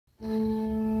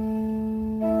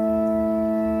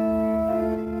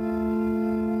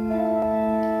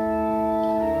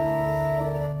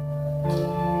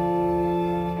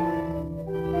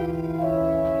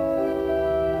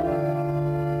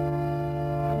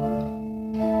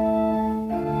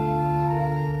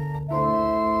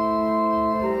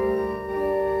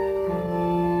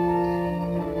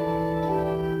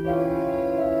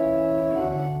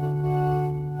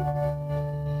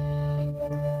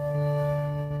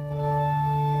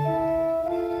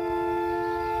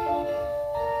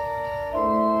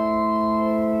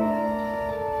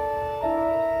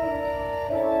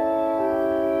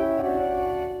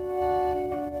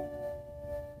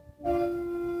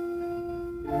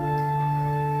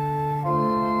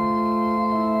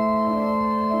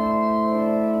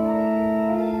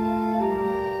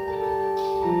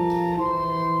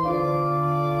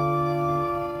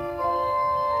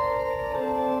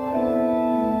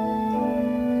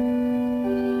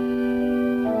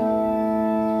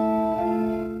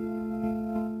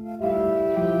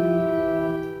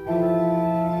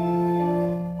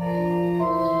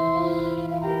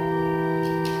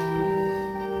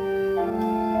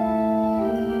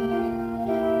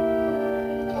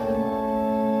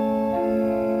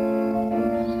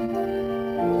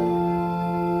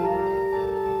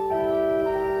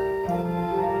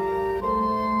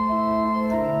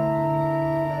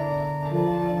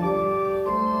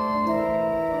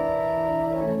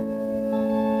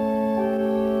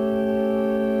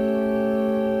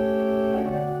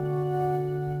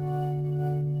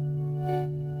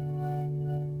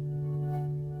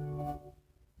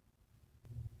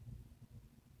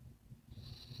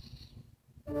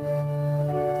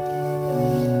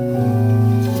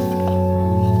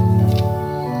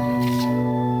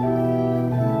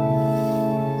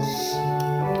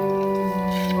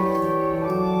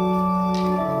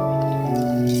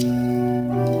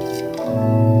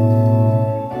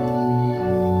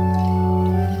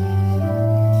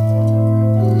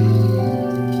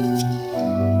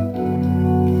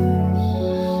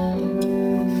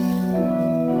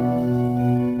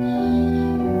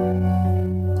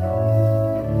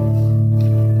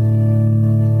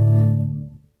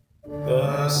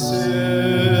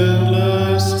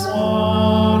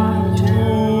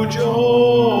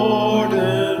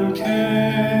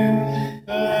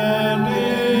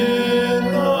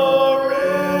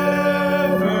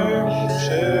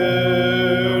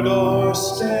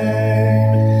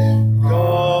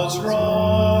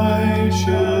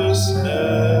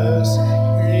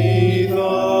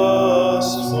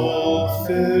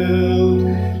willed,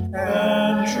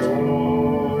 and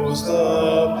chose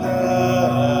the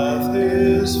path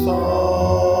his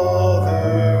Father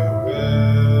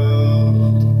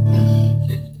willed.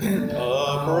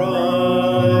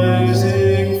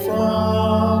 Uprising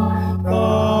from the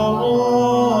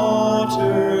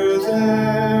water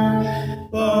there,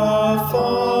 the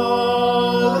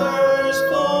Father's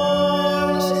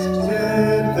voice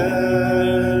did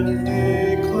then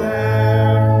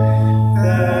declare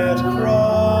that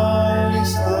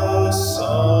Christ, the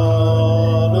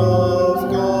Son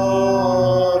of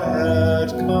God, had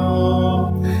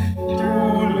come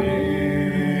to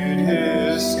lead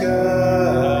his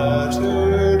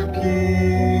scattered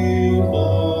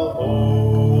people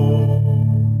home.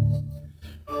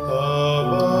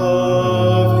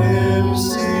 Above him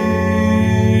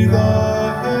see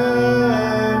the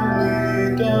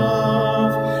heavenly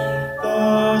dove,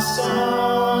 the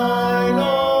sign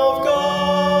of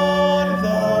God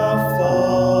the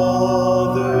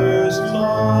Father's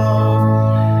love,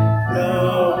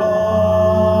 now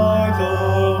by the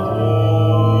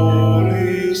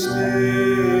Holy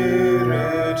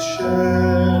Spirit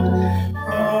shed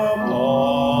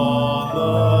upon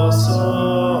the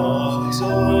Son's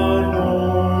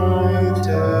anointed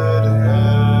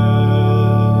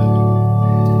head.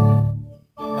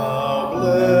 How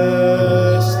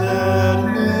blessed that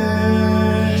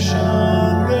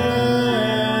mission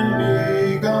then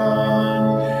begun,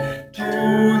 to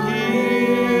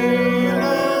heal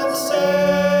and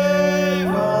save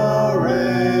a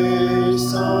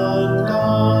race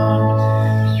undone.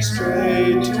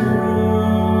 Straight to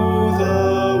the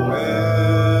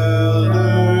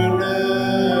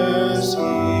wilderness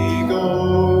he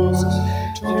goes,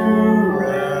 to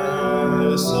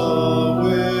wrestle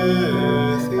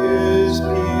with his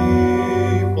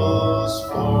people's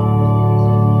foes.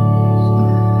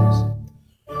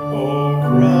 O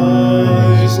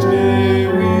Christ, may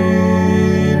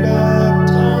we,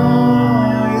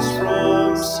 baptized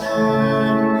from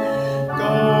sin,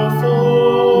 go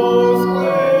forth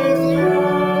with you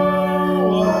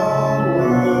a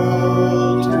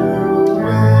world to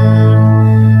win.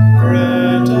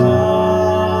 Grant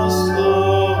us the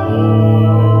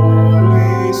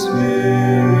Holy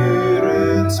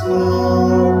Spirit's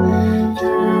power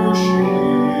to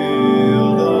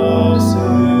shield us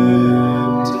in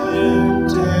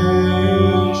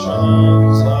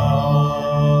temptations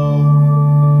hour.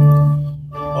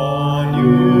 On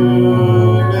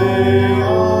you may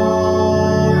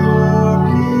all your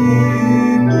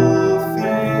people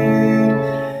feed,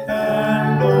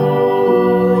 and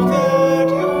know that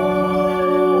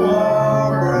you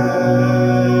are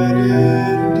bread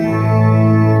indeed,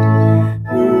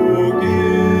 who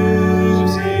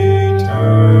gives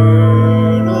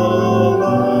eternal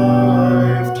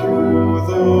life to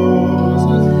those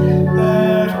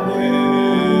that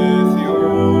with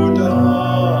you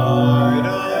died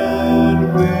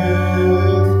and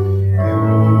with you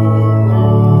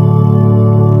rose.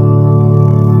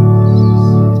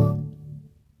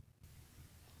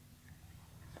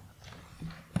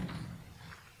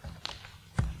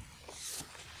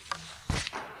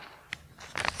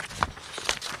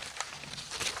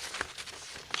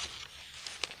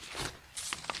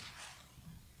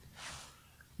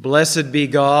 Blessed be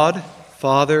God,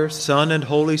 Father, Son, and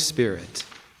Holy Spirit.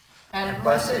 And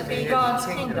blessed be God's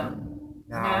kingdom,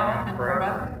 now and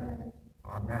forever.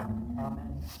 Amen.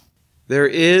 Amen. There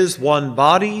is one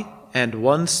body and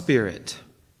one Spirit,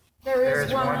 There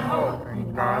is one hope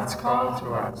in God's call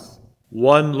to us.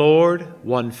 one Lord,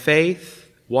 one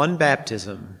faith, one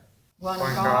baptism. One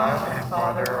God and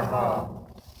Father of all,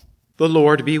 The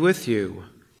Lord be with you.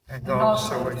 and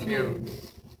also with you.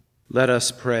 Let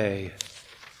us pray.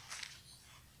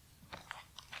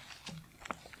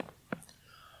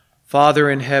 Father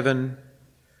in heaven,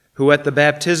 who at the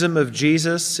baptism of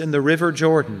Jesus in the river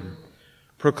Jordan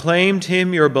proclaimed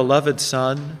him your beloved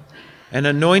Son and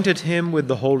anointed him with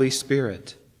the Holy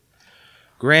Spirit,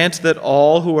 grant that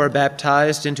all who are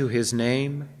baptized into his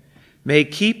name may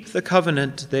keep the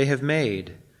covenant they have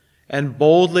made and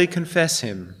boldly confess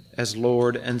him as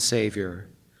Lord and Savior,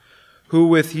 who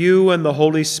with you and the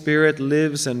Holy Spirit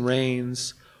lives and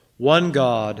reigns, one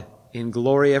God, in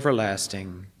glory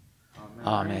everlasting.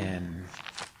 Amen.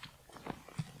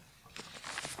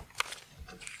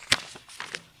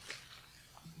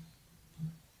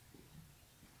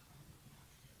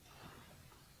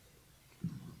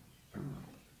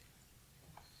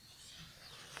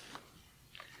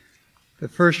 The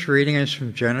first reading is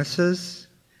from Genesis.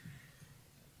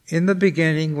 In the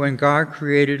beginning, when God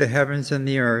created the heavens and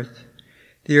the earth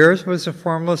was a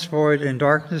formless void, and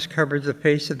darkness covered the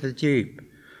face of the deep,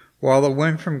 while the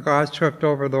wind from God swept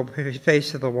over the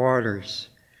face of the waters.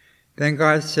 Then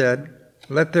God said,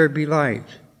 "Let there be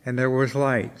light," and there was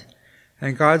light.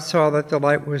 And God saw that the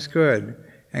light was good,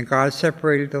 and God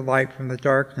separated the light from the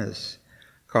darkness.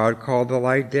 God called the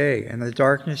light day, and the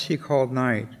darkness he called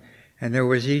night. And there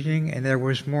was evening, and there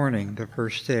was morning the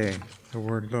first day. The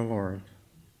word of the Lord.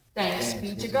 Thanks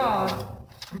be to God.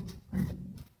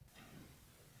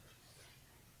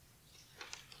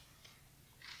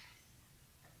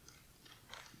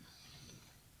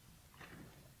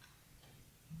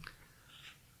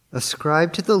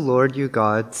 Ascribe to the Lord, you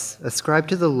gods, ascribe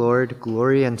to the Lord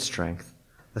glory and strength.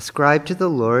 Ascribe to the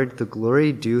Lord the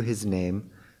glory due his name.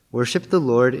 Worship the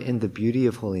Lord in the beauty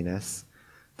of holiness.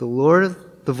 The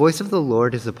voice of the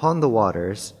Lord is upon the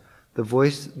waters.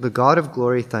 The God of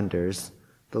glory thunders.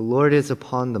 The Lord is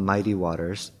upon the mighty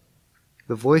waters.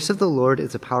 The voice of the Lord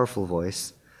is a powerful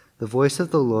voice. The voice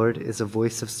of the Lord is a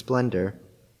voice of splendor.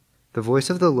 The voice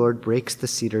of the Lord breaks the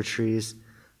cedar trees.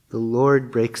 The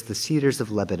Lord breaks the cedars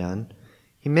of Lebanon.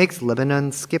 He makes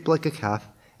Lebanon skip like a calf,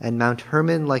 and Mount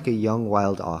Hermon like a young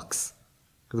wild ox.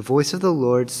 The voice of the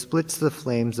Lord splits the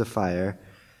flames of fire.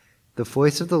 The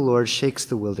voice of the Lord shakes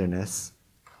the wilderness.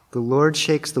 The Lord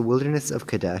shakes the wilderness of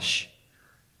Kadesh.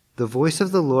 The voice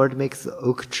of the Lord makes the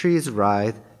oak trees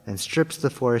writhe and strips the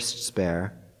forests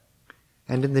bare.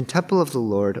 And in the temple of the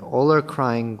Lord all are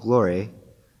crying, "Glory!"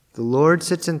 The Lord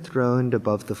sits enthroned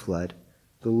above the flood.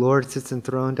 The Lord sits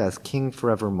enthroned as King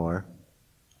forevermore.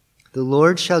 The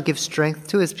Lord shall give strength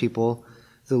to his people.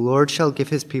 The Lord shall give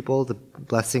his people the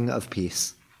blessing of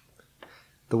peace.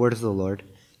 The word of the Lord.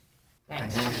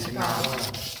 Thanks be to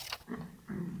God.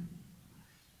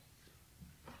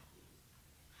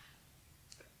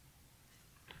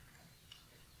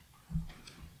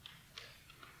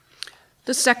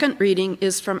 The second reading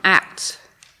is from Acts.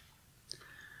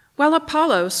 While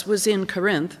Apollos was in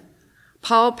Corinth,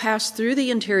 Paul passed through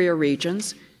the interior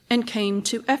regions and came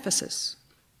to Ephesus,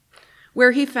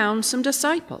 where he found some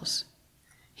disciples.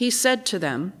 He said to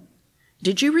them,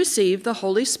 "Did you receive the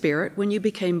Holy Spirit when you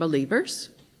became believers?"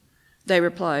 They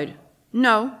replied,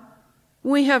 "No,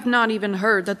 we have not even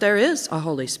heard that there is a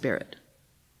Holy Spirit."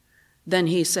 Then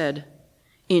he said,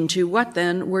 "Into what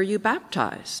then were you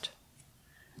baptized?"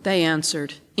 They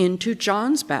answered, "Into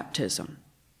John's baptism."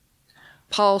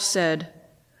 Paul said,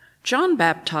 "John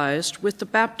baptized with the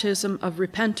baptism of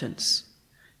repentance,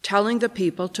 telling the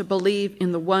people to believe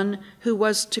in the one who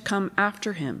was to come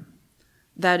after him,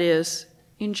 that is,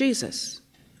 in Jesus."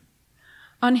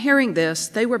 On hearing this,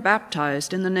 they were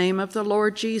baptized in the name of the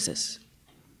Lord Jesus.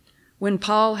 When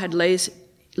Paul had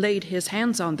laid his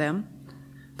hands on them,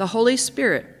 the Holy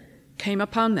Spirit came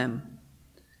upon them,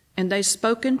 and they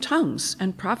spoke in tongues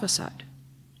and prophesied.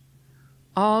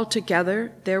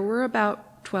 Altogether, there were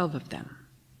about 12 of them.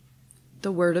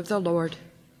 The word of the Lord.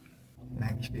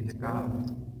 Thanks be to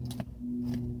God.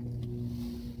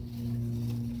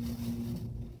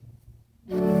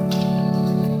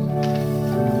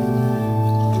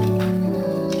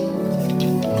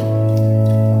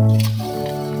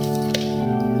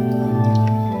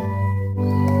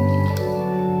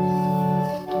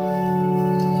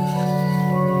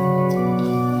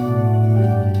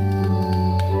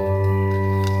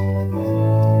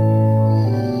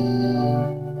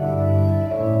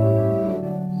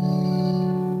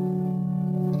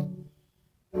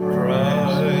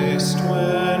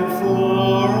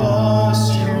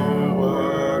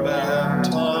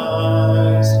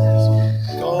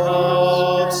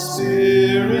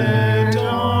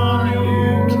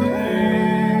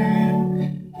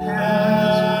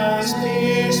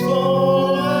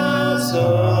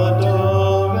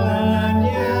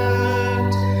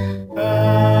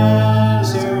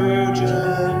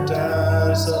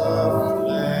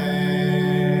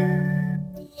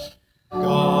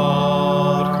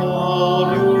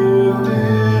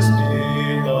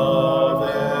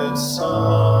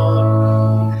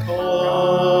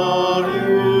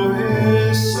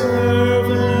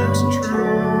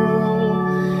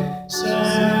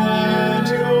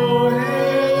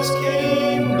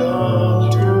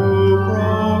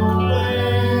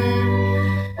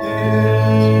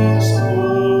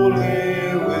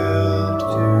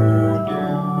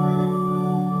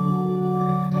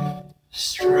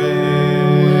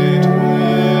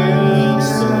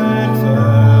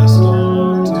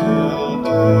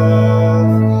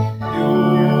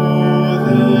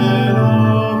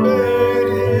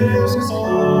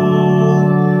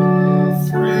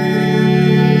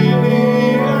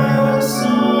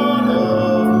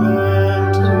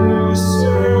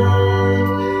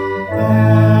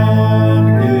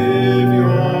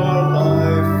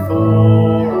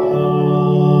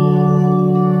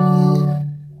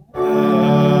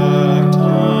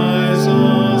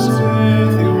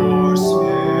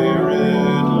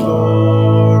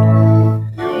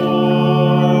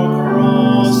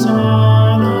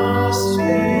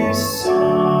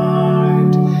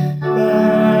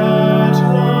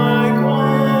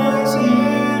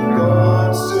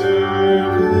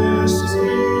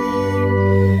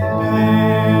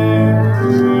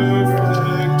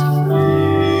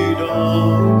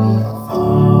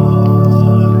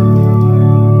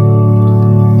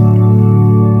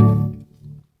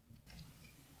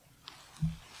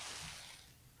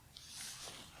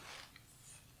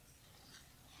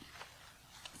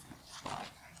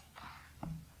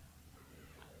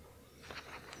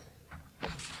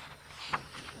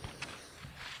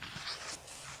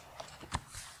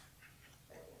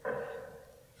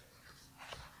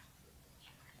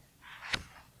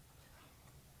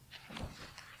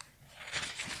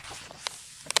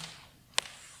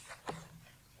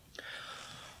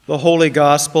 The Holy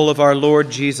Gospel of our Lord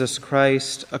Jesus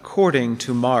Christ according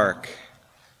to Mark.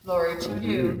 Glory to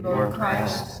you, Lord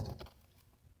Christ.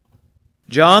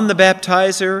 John the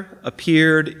Baptizer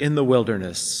appeared in the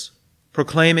wilderness,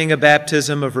 proclaiming a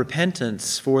baptism of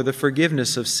repentance for the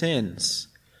forgiveness of sins.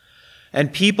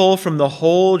 And people from the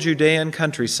whole Judean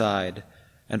countryside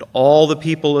and all the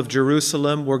people of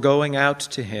Jerusalem were going out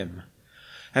to him,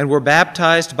 and were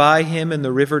baptized by him in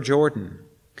the river Jordan,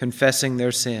 confessing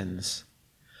their sins.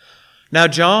 Now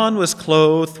John was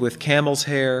clothed with camel's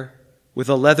hair, with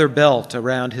a leather belt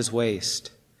around his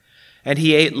waist, and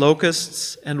he ate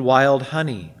locusts and wild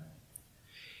honey.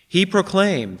 He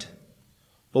proclaimed,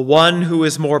 "The one who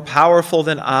is more powerful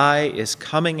than I is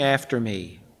coming after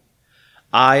me.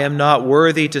 I am not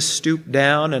worthy to stoop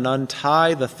down and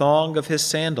untie the thong of his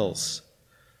sandals.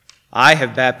 I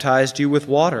have baptized you with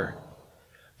water,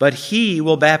 but he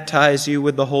will baptize you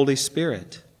with the Holy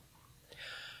Spirit."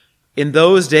 In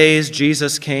those days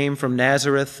Jesus came from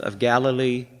Nazareth of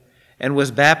Galilee and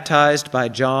was baptized by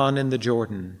John in the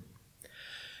Jordan.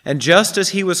 And just as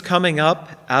he was coming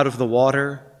up out of the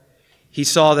water, he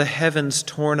saw the heavens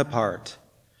torn apart,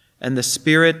 and the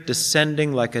Spirit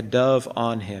descending like a dove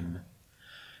on him.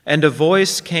 And a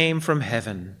voice came from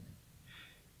heaven,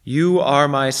 "You are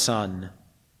my Son,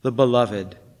 the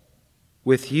Beloved.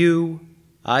 With you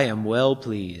I am well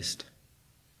pleased."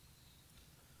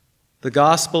 The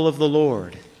Gospel of the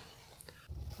Lord.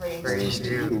 Praise to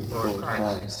you, Lord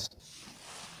Christ.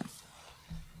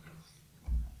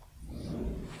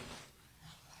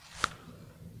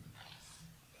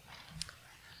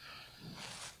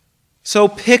 So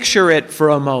picture it for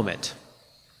a moment.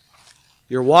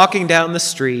 You're walking down the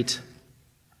street,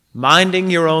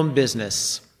 minding your own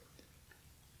business.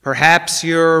 Perhaps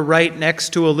you're right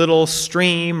next to a little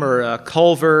stream or a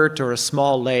culvert or a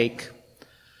small lake.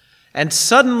 And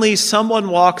suddenly someone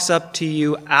walks up to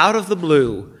you out of the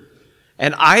blue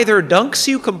and either dunks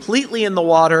you completely in the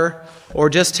water or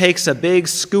just takes a big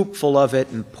scoopful of it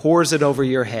and pours it over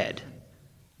your head.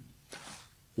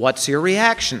 What's your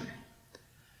reaction?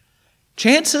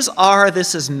 Chances are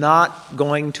this is not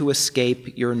going to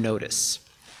escape your notice.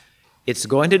 It's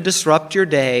going to disrupt your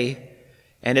day,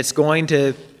 and it's going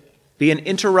to be an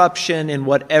interruption in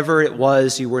whatever it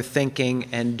was you were thinking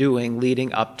and doing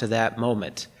leading up to that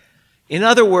moment. In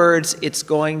other words, it's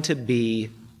going to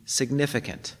be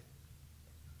significant.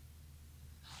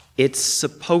 It's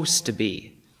supposed to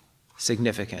be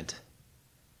significant.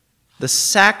 The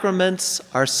sacraments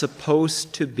are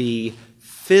supposed to be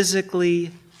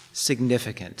physically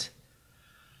significant.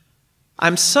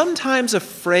 I'm sometimes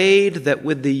afraid that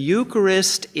with the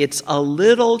Eucharist, it's a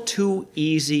little too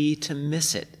easy to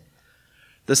miss it.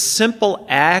 The simple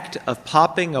act of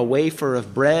popping a wafer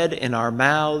of bread in our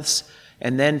mouths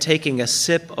and then taking a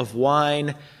sip of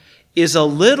wine is a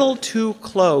little too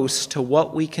close to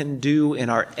what we can do in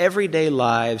our everyday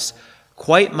lives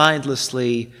quite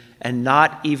mindlessly and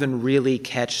not even really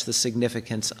catch the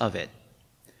significance of it.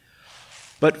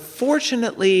 But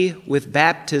fortunately, with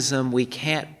baptism, we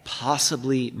can't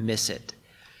possibly miss it.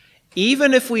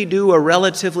 Even if we do a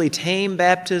relatively tame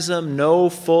baptism, no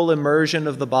full immersion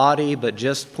of the body, but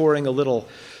just pouring a little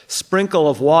sprinkle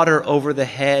of water over the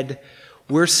head,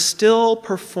 we're still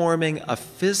performing a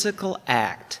physical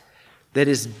act that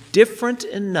is different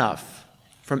enough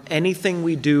from anything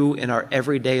we do in our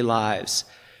everyday lives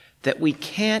that we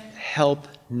can't help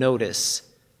notice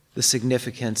the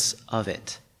significance of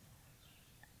it.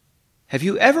 Have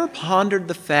you ever pondered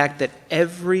the fact that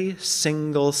every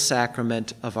single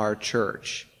sacrament of our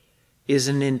church is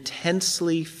an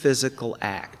intensely physical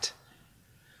act?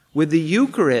 With the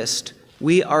Eucharist,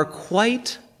 we are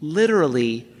quite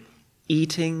literally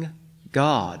eating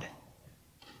God.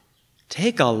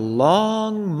 Take a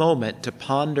long moment to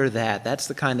ponder that. That's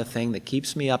the kind of thing that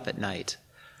keeps me up at night.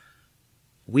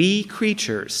 We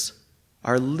creatures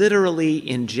are literally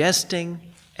ingesting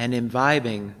and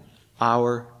imbibing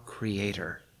our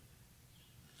Creator.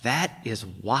 That is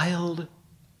wild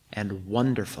and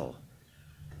wonderful.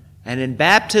 And in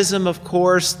baptism, of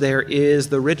course, there is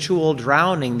the ritual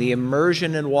drowning, the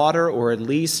immersion in water, or at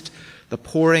least the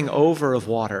pouring over of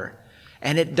water.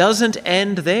 And it doesn't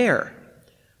end there.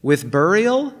 With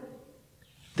burial,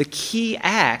 the key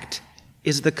act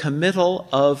is the committal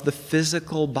of the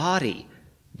physical body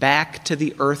back to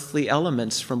the earthly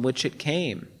elements from which it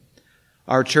came.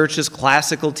 Our church's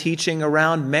classical teaching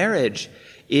around marriage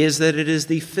is that it is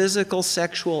the physical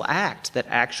sexual act that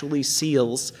actually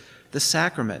seals the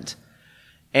sacrament.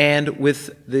 And with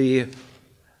the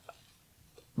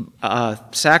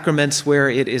sacraments where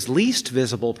it is least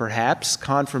visible, perhaps,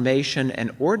 confirmation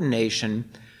and ordination,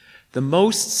 The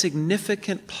most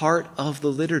significant part of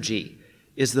the liturgy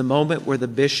is the moment where the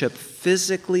bishop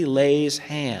physically lays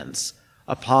hands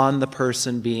upon the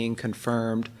person being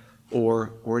confirmed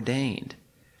or ordained.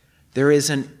 There is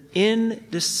an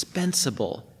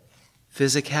indispensable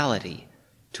physicality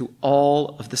to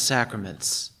all of the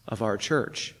sacraments of our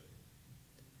church.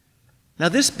 Now,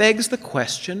 this begs the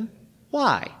question,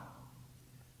 why?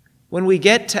 When we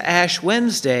get to Ash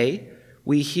Wednesday,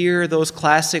 we hear those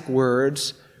classic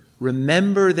words,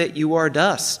 "Remember that you are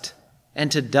dust,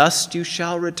 and to dust you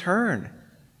shall return."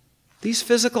 These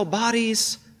physical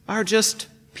bodies are just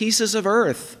pieces of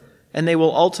earth, and they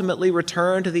will ultimately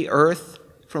return to the earth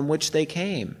from which they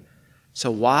came. So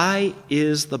why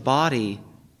is the body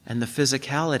and the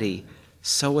physicality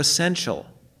so essential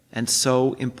and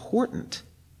so important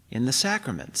in the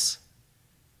sacraments?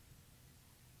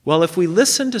 Well, if we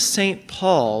listen to St.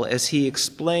 Paul as he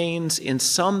explains in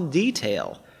some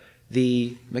detail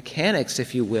the mechanics,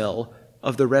 if you will,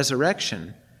 of the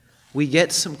resurrection, we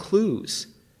get some clues.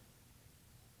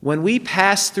 When we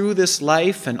pass through this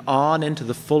life and on into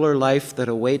the fuller life that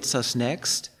awaits us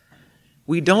next,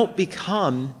 we don't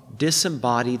become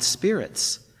disembodied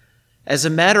spirits. As a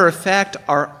matter of fact,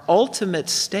 our ultimate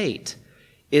state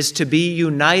is to be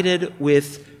united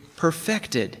with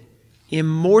perfected,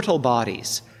 immortal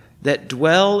bodies that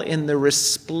dwell in the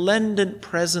resplendent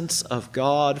presence of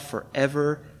God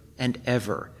forever and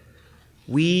ever.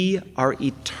 We are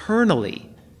eternally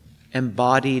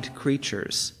embodied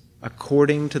creatures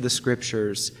according to the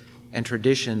scriptures and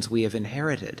traditions we have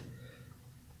inherited.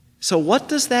 So what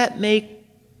does that make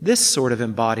this sort of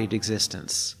embodied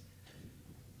existence?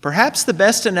 Perhaps the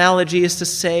best analogy is to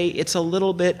say it's a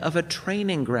little bit of a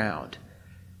training ground.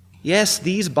 Yes,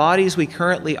 these bodies we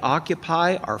currently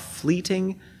occupy are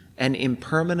fleeting and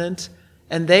impermanent,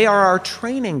 and they are our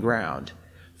training ground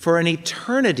for an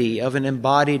eternity of an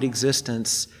embodied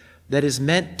existence that is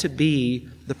meant to be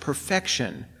the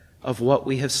perfection of what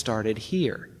we have started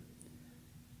here.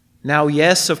 Now,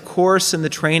 yes, of course, in the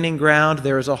training ground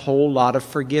there is a whole lot of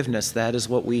forgiveness. That is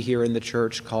what we here in the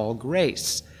church call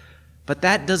grace. But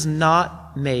that does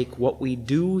not make what we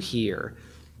do here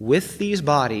with these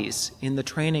bodies in the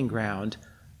training ground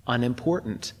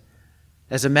unimportant.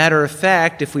 As a matter of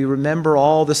fact, if we remember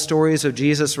all the stories of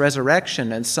Jesus'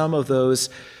 resurrection and some of those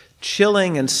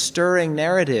chilling and stirring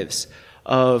narratives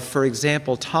of, for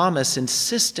example, Thomas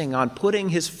insisting on putting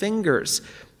his fingers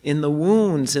in the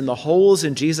wounds, in the holes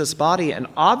in Jesus' body, and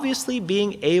obviously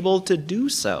being able to do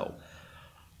so,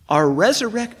 our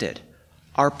resurrected,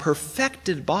 our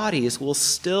perfected bodies will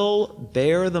still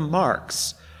bear the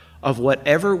marks of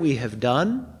whatever we have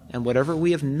done and whatever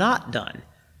we have not done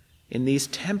in these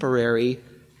temporary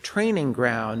training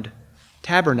ground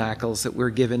tabernacles that we're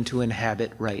given to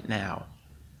inhabit right now.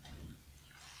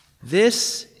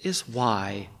 This is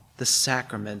why the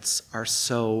sacraments are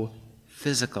so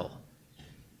physical.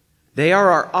 They are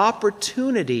our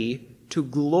opportunity to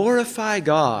glorify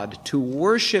God, to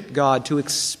worship God, to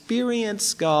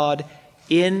experience God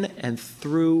in and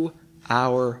through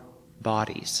our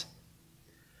bodies.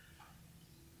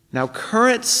 Now,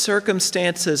 current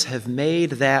circumstances have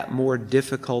made that more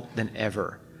difficult than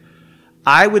ever.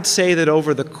 I would say that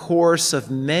over the course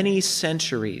of many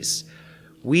centuries,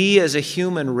 we as a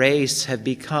human race have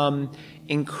become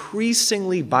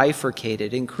increasingly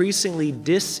bifurcated, increasingly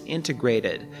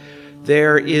disintegrated.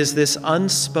 There is this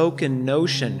unspoken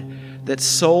notion that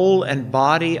soul and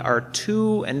body are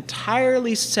two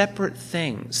entirely separate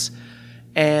things,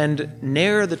 and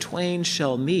ne'er the twain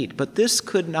shall meet. But this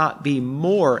could not be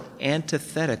more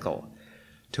antithetical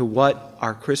to what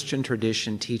our Christian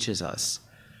tradition teaches us.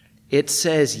 It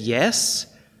says, yes,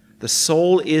 the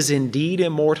soul is indeed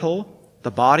immortal.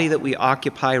 The body that we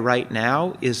occupy right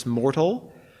now is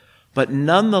mortal. But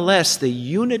nonetheless, the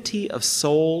unity of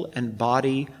soul and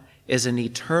body is an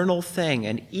eternal thing.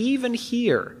 And even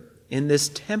here, in this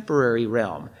temporary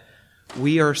realm,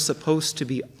 we are supposed to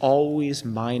be always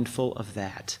mindful of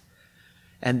that.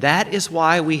 And that is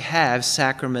why we have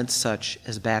sacraments such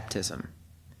as baptism.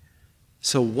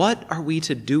 So what are we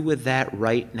to do with that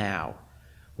right now,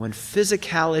 when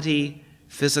physicality,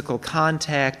 physical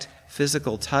contact,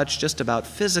 physical touch, just about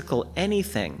physical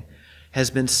anything,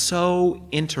 has been so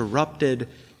interrupted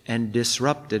and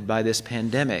disrupted by this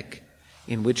pandemic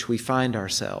in which we find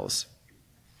ourselves?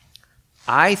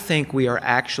 I think we are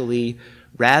actually,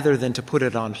 rather than to put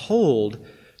it on hold,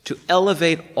 to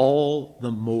elevate all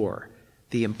the more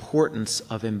the importance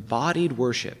of embodied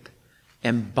worship,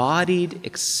 embodied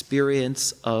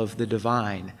experience of the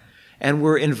divine. And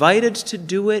we're invited to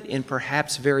do it in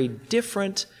perhaps very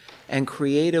different and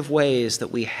creative ways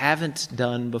that we haven't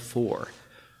done before.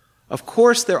 Of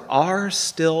course, there are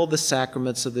still the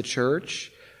sacraments of the Church,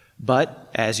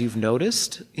 but as you've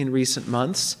noticed in recent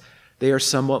months, they are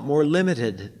somewhat more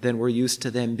limited than we're used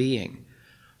to them being.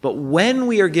 But when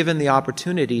we are given the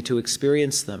opportunity to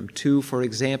experience them, to, for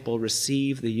example,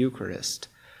 receive the Eucharist,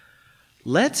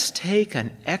 let's take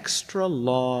an extra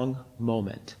long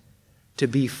moment to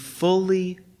be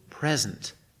fully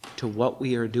present to what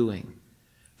we are doing,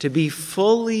 to be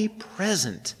fully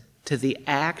present to the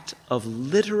act of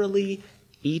literally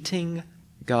eating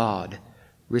God,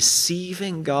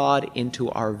 receiving God into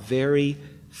our very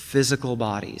physical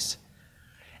bodies.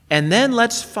 And then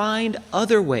let's find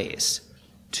other ways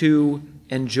to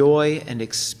enjoy and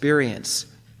experience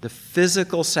the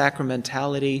physical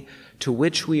sacramentality to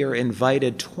which we are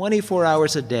invited 24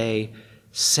 hours a day,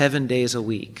 7 days a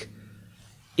week.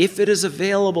 If it is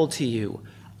available to you,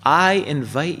 I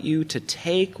invite you to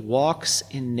take walks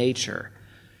in nature.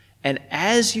 And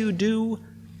as you do,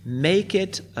 make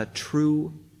it a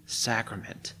true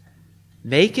sacrament.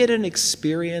 Make it an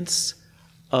experience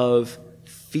of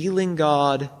feeling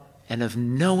God and of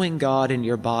knowing God in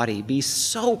your body. Be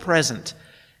so present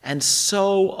and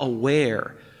so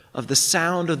aware of the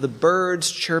sound of the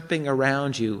birds chirping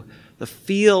around you, the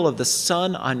feel of the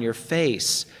sun on your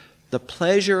face, the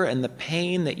pleasure and the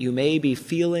pain that you may be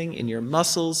feeling in your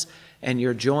muscles and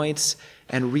your joints,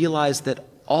 and realize that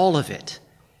all of it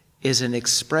is an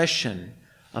expression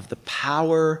of the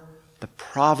power, the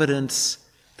providence,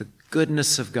 the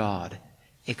goodness of God.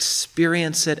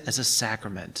 Experience it as a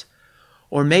sacrament.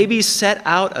 Or maybe set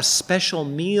out a special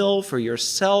meal for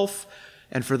yourself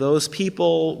and for those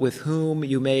people with whom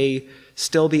you may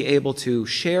still be able to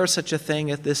share such a thing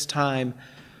at this time.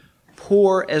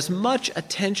 Pour as much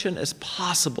attention as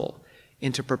possible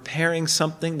into preparing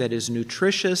something that is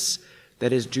nutritious,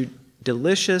 that is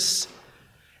delicious,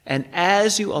 and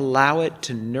as you allow it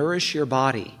to nourish your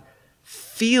body,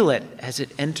 feel it as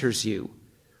it enters you.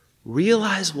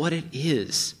 Realize what it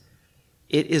is.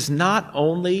 It is not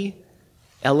only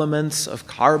elements of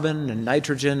carbon and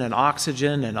nitrogen and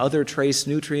oxygen and other trace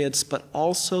nutrients, but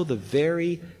also the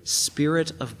very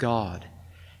Spirit of God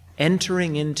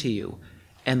entering into you,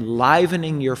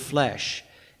 enlivening your flesh,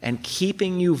 and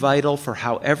keeping you vital for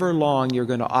however long you're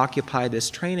going to occupy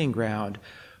this training ground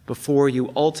before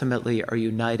you ultimately are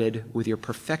united with your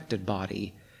perfected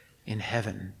body in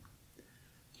heaven.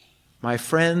 My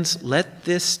friends, let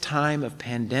this time of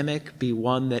pandemic be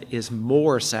one that is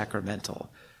more sacramental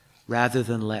rather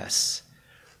than less.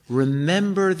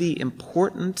 Remember the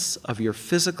importance of your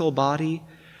physical body,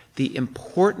 the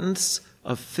importance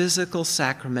of physical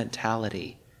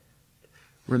sacramentality.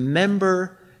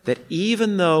 Remember that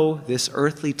even though this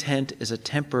earthly tent is a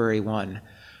temporary one,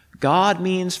 God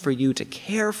means for you to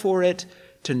care for it,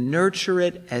 to nurture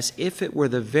it as if it were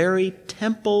the very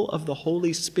temple of the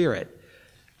Holy Spirit,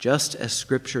 just as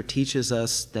Scripture teaches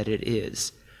us that it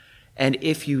is. And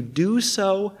if you do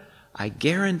so, I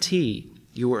guarantee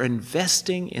you are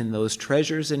investing in those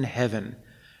treasures in heaven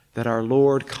that our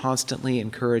Lord constantly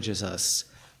encourages us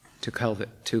to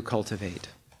cultivate.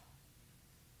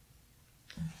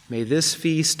 May this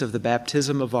feast of the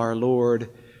baptism of our Lord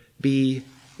be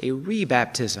a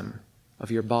rebaptism of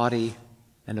your body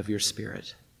and of your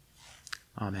spirit.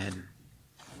 Amen.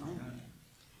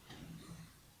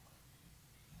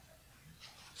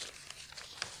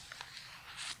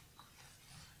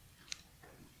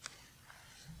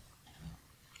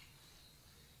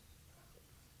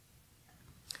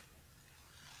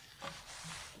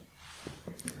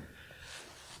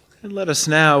 And let us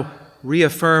now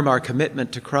reaffirm our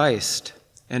commitment to Christ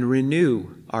and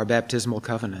renew our baptismal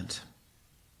covenant.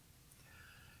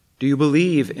 Do you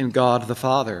believe in God the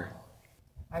Father?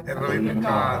 I believe in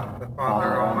God, the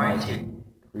Father Almighty,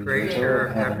 creator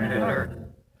of heaven and earth.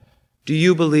 Do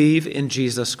you believe in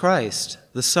Jesus Christ,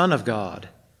 the Son of God?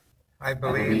 I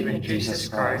believe in Jesus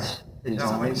Christ, his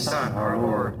only Son, our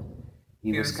Lord.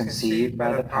 He was conceived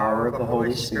by the power of the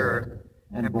Holy Spirit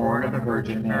and born of the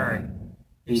Virgin Mary.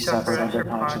 He suffered under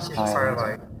Pontius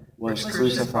Pilate, was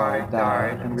crucified,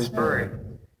 died, and was buried.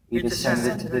 He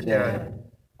descended to the dead.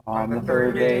 On the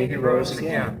third day he rose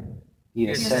again. He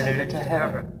ascended into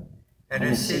heaven, and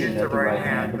is seated at the right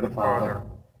hand of the Father.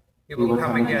 He will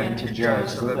come again to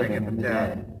judge the living and the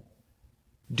dead.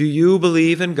 Do you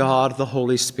believe in God the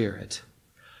Holy Spirit?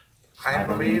 I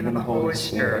believe in the Holy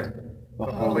Spirit, the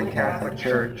Holy Catholic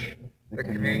Church, the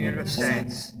communion of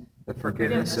saints, the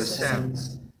forgiveness of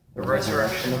sins, the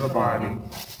resurrection of the body,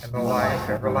 and the life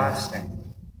everlasting.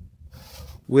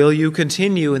 Will you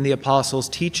continue in the apostles'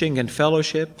 teaching and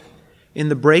fellowship, in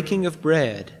the breaking of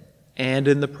bread, and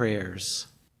in the prayers?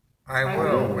 I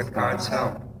will, with God's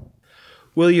help.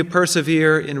 Will you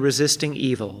persevere in resisting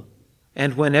evil,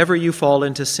 and whenever you fall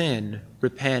into sin,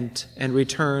 repent and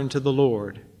return to the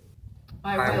Lord?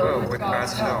 I will with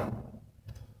God's help.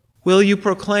 Will you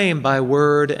proclaim by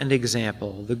word and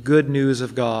example the good news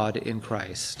of God in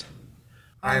Christ?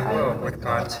 I will with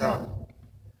God's help.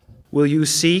 Will you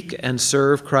seek and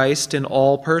serve Christ in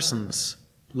all persons,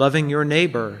 loving your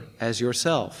neighbor as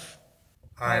yourself?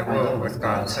 I will with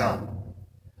God's help.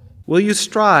 Will you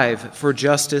strive for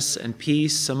justice and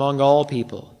peace among all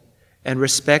people and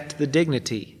respect the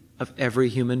dignity of every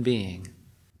human being?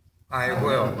 I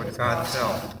will with God's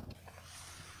help.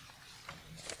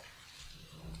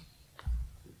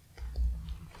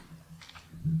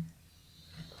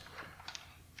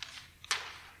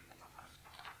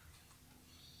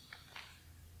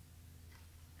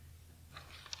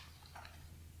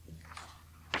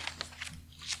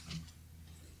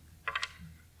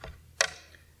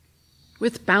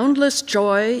 With boundless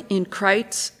joy in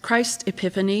Christ's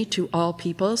epiphany to all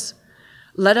peoples,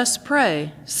 let us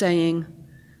pray, saying,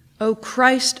 O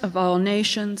Christ of all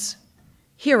nations,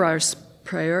 hear our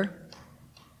prayer.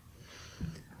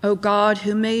 O God,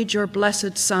 who made your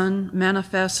blessed Son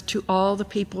manifest to all the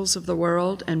peoples of the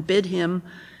world and bid him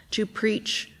to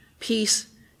preach peace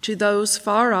to those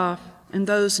far off and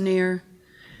those near,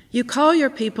 you call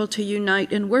your people to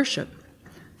unite in worship,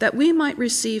 that we might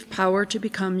receive power to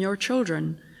become your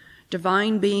children,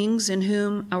 divine beings in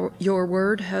whom your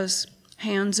word has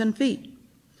hands and feet.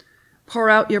 Pour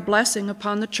out your blessing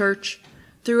upon the church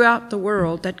throughout the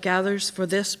world that gathers for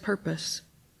this purpose.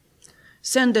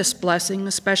 Send this blessing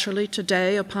especially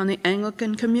today upon the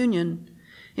Anglican Communion,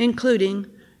 including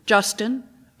Justin,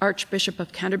 Archbishop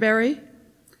of Canterbury,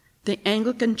 the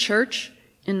Anglican Church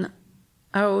in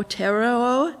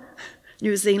Aotearoa,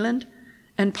 New Zealand,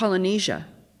 and Polynesia.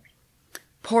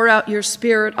 Pour out your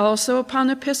Spirit also upon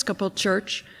the Episcopal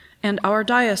Church and our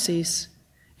diocese,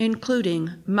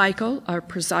 including Michael, our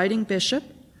presiding bishop,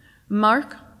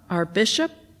 Mark, our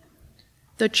bishop,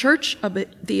 the Church of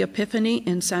the Epiphany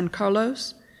in San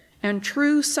Carlos, and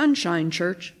True Sunshine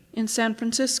Church in San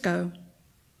Francisco.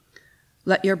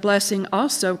 Let your blessing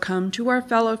also come to our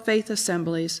fellow faith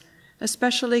assemblies,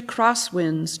 especially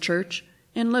Crosswinds Church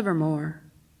in Livermore.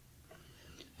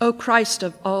 O Christ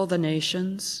of all the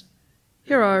nations,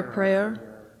 hear our prayer.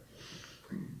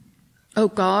 O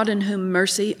God, in whom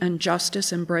mercy and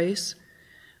justice embrace,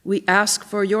 we ask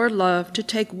for your love to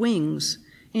take wings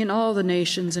in all the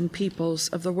nations and peoples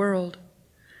of the world.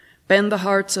 Bend the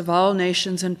hearts of all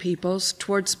nations and peoples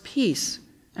towards peace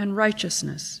and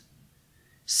righteousness.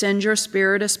 Send your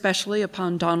Spirit especially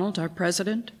upon Donald, our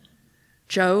president,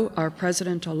 Joe, our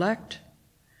president-elect,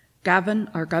 Gavin,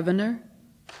 our governor,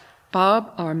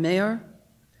 Bob, our mayor,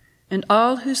 and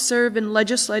all who serve in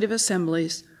legislative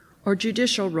assemblies or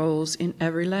judicial roles in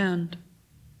every land.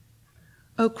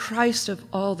 O Christ of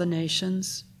all the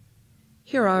nations,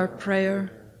 hear our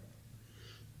prayer.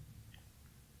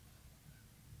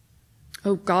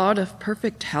 O God of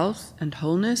perfect health and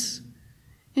wholeness,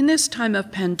 in this time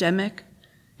of pandemic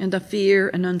and the fear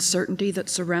and uncertainty that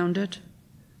surround it,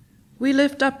 we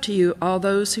lift up to you all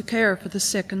those who care for the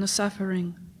sick and the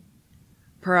suffering.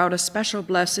 Pour out a special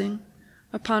blessing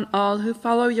upon all who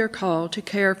follow your call to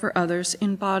care for others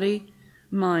in body,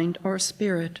 mind, or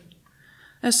spirit,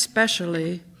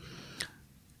 especially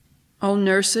all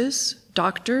nurses,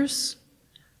 doctors,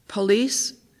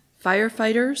 police,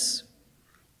 firefighters,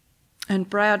 and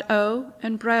Brad O.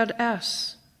 and Brad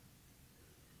S.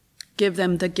 Give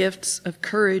them the gifts of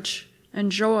courage and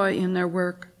joy in their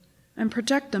work, and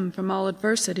protect them from all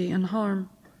adversity and harm.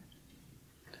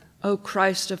 O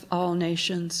Christ of all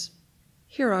nations,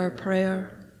 hear our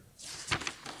prayer.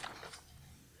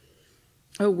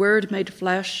 O Word made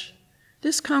flesh,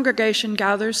 this congregation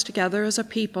gathers together as a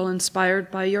people inspired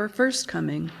by your first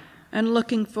coming and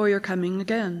looking for your coming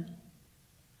again.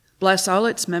 Bless all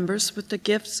its members with the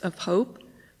gifts of hope,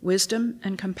 wisdom,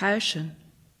 and compassion.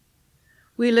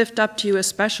 We lift up to you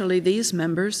especially these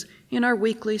members in our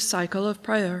weekly cycle of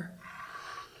prayer.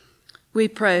 We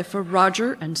pray for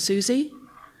Roger and Susie,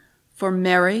 for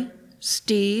Mary,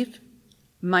 Steve,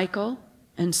 Michael,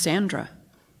 and Sandra,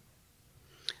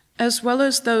 as well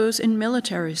as those in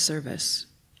military service,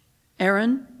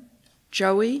 Aaron,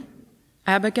 Joey,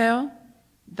 Abigail,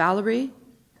 Valerie,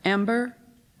 Amber,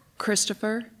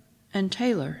 Christopher, and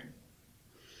Taylor.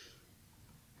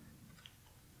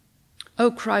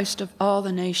 O Christ of all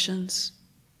the nations,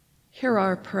 hear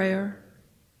our prayer.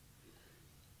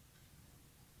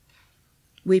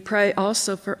 We pray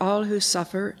also for all who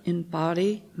suffer in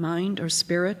body, mind, or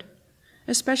spirit,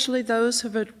 especially those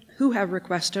who have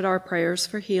requested our prayers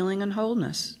for healing and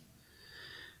wholeness.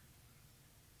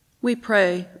 We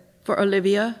pray for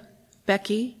Olivia,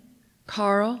 Becky,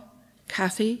 Carl,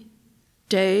 Kathy,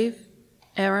 Dave,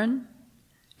 Aaron,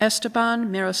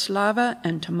 Esteban, Miroslava,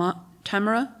 and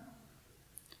Tamara,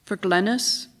 for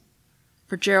Glennis,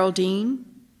 for Geraldine,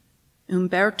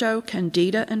 Umberto,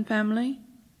 Candida, and family,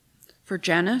 for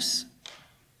Janice,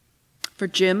 for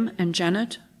Jim and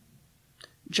Janet,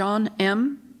 John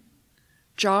M.,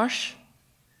 Josh,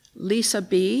 Lisa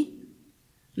B.,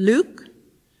 Luke,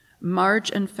 Marge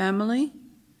and family,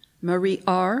 Marie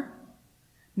R.,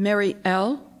 Mary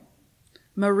L.,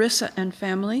 Marissa and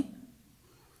family,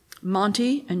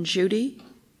 Monty and Judy,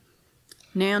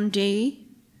 Nan D.,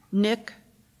 Nick,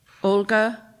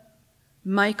 Olga,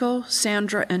 Michael,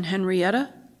 Sandra and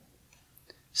Henrietta,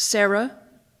 Sarah,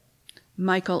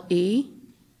 Michael E.,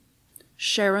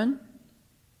 Sharon,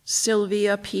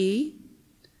 Sylvia P.,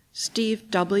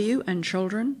 Steve W. and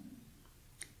children,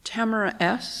 Tamara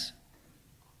S.,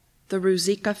 the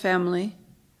Ruzika family,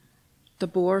 the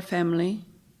Boer family,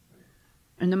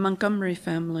 and the Montgomery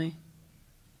family.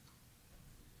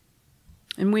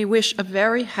 And we wish a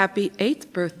very happy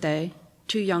 8th birthday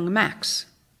to young Max.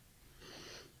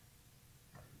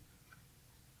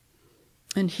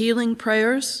 And healing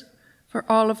prayers for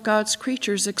all of God's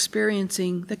creatures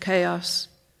experiencing the chaos,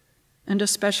 and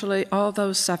especially all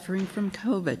those suffering from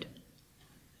COVID.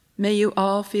 May you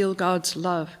all feel God's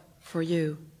love for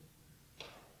you.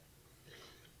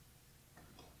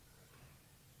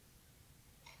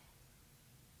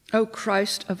 O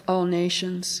Christ of all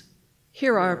nations,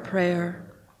 hear our prayer.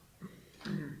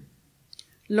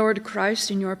 Lord Christ,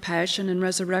 in your passion and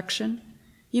resurrection,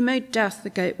 you made death the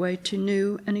gateway to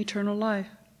new and eternal life.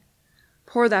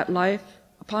 Pour that life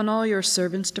upon all your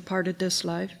servants departed this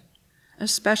life,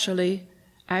 especially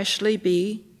Ashley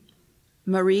B.,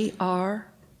 Marie R.,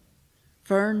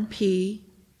 Vern P.,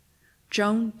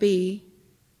 Joan B.,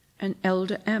 and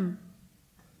Elda M.,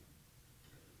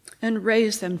 and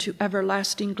raise them to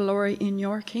everlasting glory in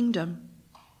your kingdom.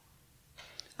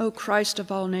 O Christ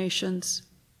of all nations,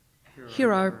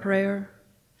 hear our prayer.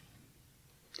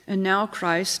 And now,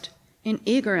 Christ, in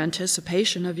eager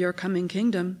anticipation of your coming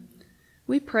kingdom,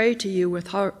 we pray to you with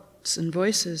hearts and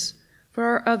voices for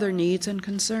our other needs and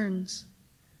concerns.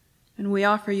 And we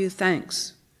offer you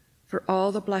thanks for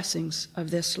all the blessings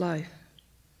of this life.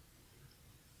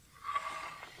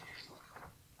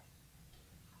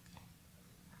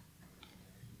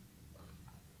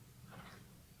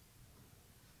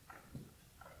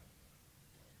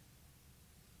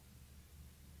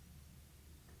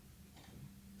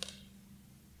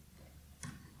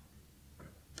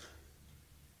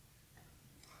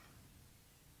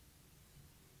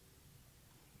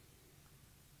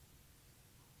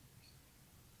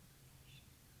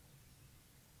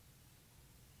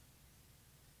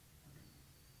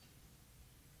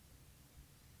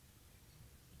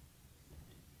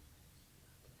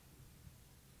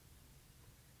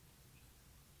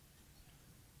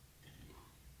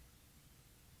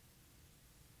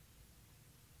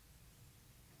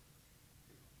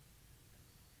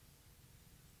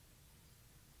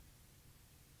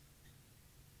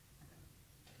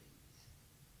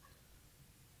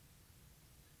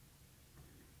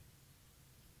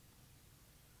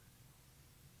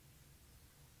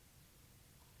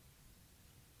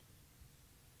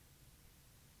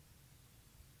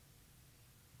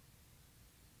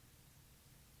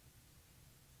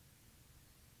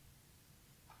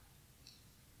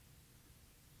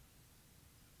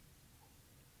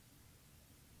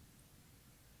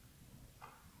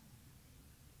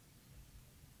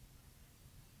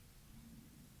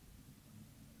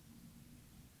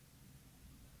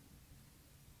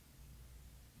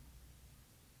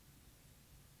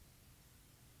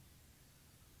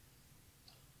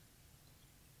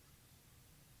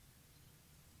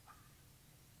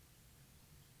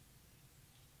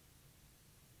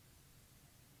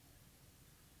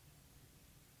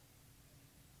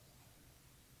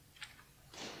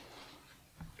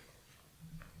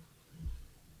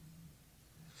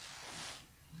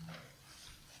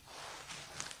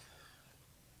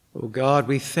 O God,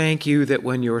 we thank you that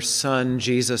when your Son,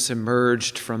 Jesus,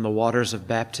 emerged from the waters of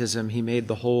baptism, he made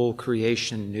the whole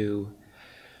creation new.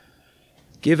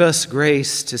 Give us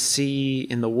grace to see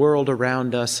in the world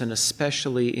around us, and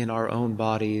especially in our own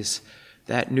bodies,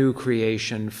 that new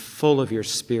creation full of your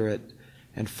Spirit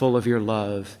and full of your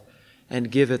love,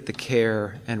 and give it the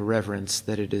care and reverence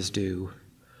that it is due.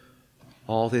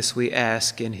 All this we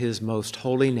ask in his most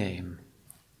holy name.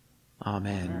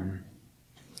 Amen.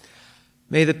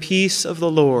 May the peace of the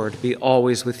Lord be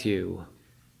always with you.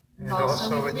 And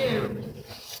also with you.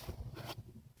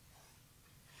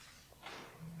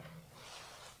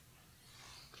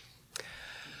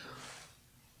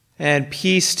 And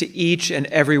peace to each and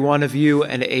every one of you,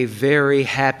 and a very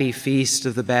happy feast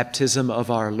of the baptism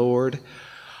of our Lord.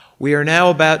 We are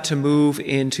now about to move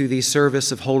into the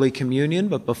service of Holy Communion,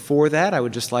 but before that, I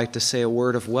would just like to say a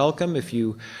word of welcome. If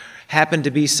you happen to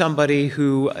be somebody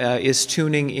who is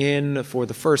tuning in for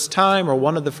the first time or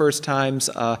one of the first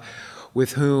times,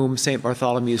 with whom St.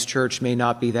 Bartholomew's Church may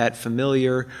not be that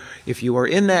familiar, if you are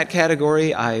in that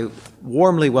category, I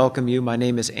warmly welcome you. My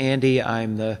name is Andy.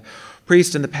 I'm the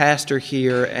priest and the pastor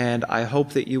here, and I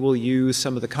hope that you will use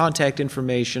some of the contact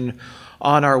information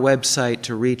on our website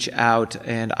to reach out,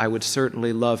 and I would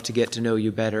certainly love to get to know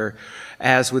you better,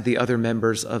 as with the other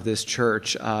members of this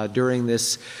church, during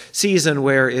this season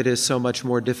where it is so much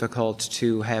more difficult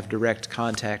to have direct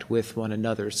contact with one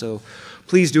another. So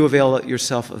please do avail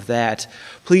yourself of that.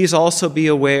 Please also be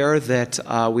aware that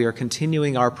we are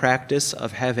continuing our practice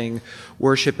of having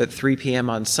worship at 3 p.m.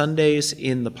 on Sundays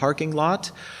in the parking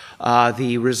lot.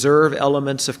 The reserve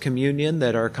elements of communion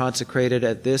that are consecrated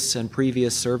at this and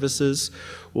previous services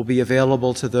will be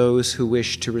available to those who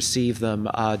wish to receive them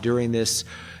during this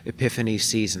Epiphany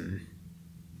season.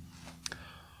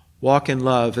 Walk in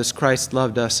love as Christ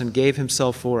loved us and gave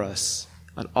himself for us,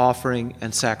 an offering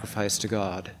and sacrifice to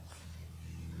God.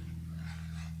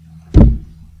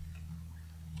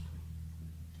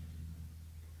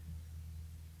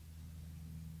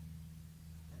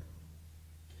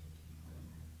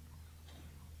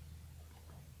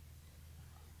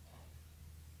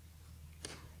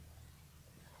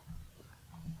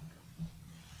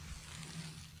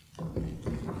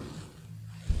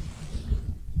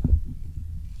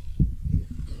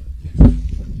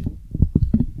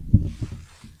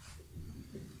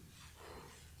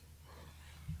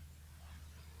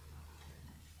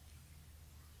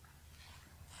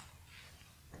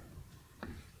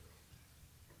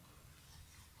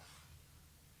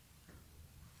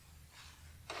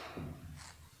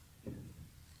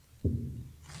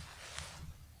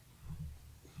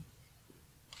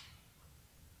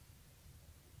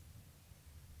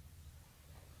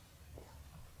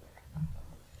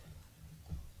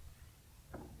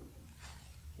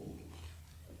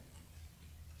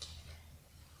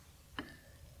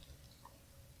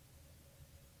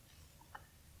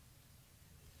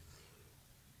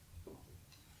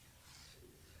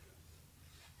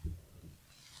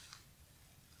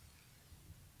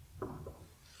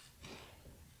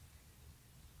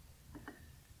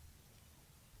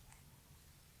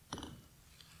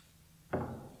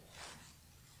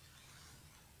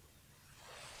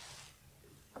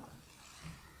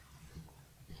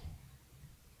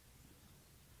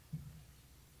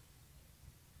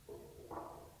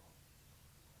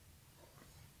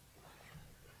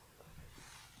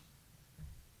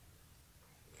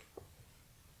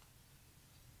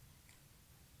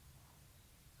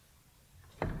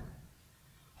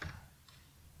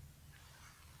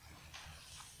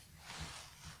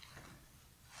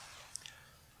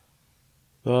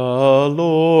 The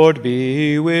Lord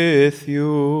be with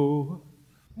you.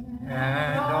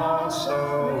 And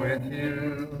also with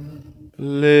you.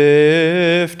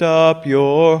 Lift up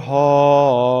your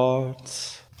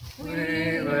hearts.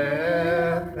 We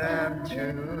lift them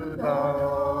to the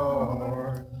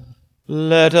Lord.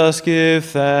 Let us give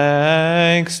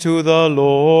thanks to the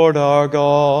Lord our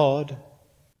God.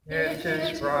 It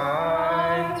is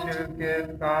right to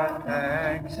give God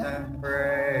thanks and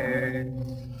praise.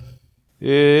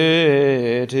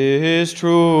 It is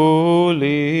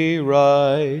truly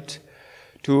right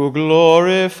to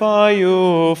glorify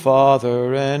you,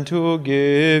 Father, and to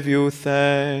give you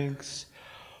thanks.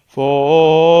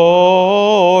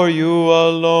 For you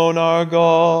alone are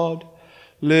God,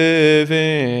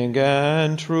 living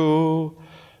and true,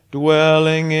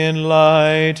 dwelling in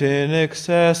light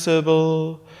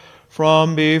inaccessible,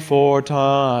 from before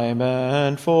time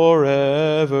and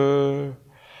forever.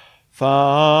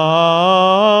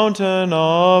 Fountain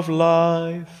of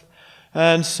life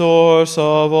and source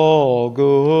of all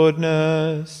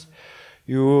goodness,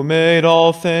 you made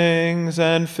all things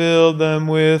and filled them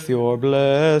with your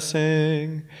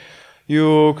blessing.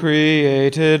 You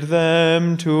created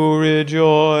them to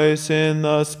rejoice in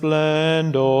the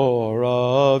splendor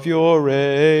of your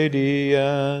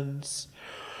radiance.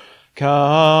 Countless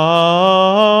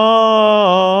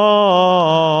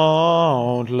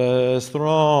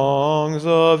throngs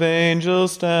of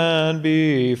angels stand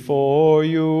before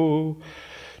you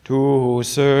to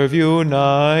serve you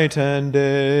night and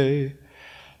day,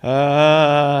 and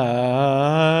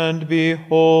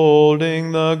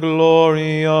beholding the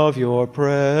glory of your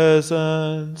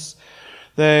presence,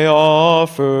 they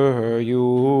offer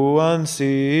you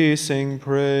unceasing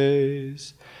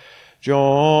praise. joining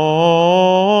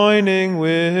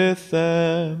with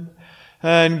them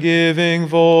and giving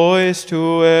voice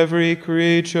to every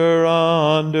creature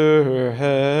under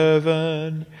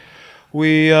heaven,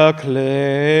 we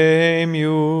acclaim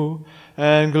you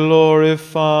and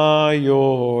glorify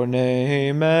your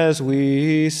name as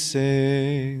we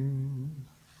sing.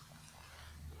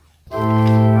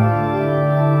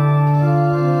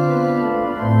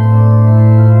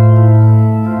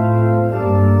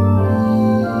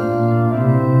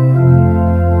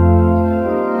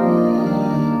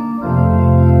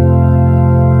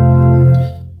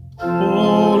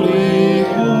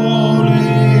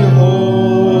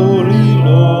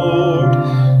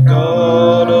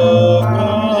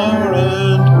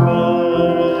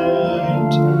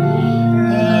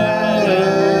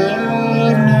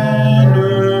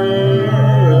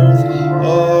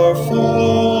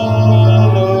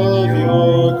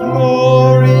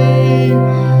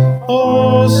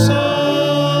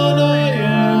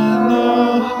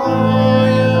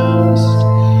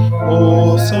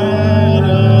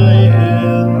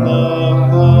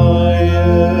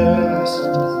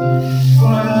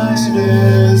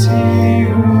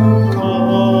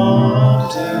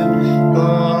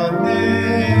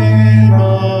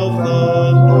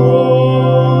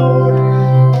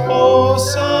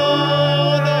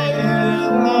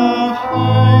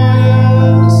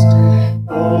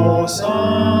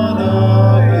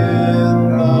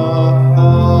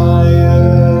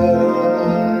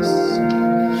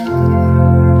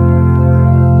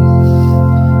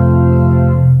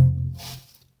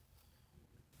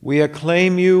 We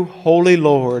acclaim you, Holy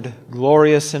Lord,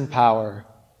 glorious in power.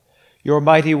 Your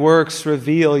mighty works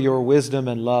reveal your wisdom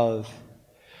and love.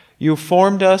 You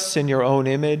formed us in your own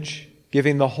image,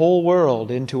 giving the whole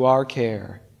world into our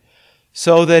care,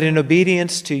 so that in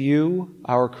obedience to you,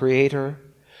 our Creator,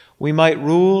 we might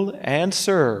rule and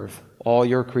serve all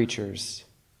your creatures.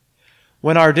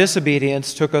 When our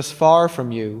disobedience took us far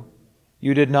from you,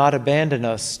 you did not abandon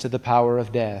us to the power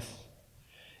of death.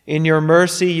 In your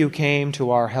mercy you came to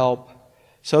our help,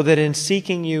 so that in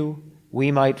seeking you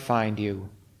we might find you.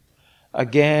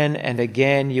 Again and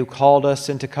again you called us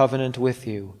into covenant with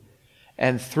you,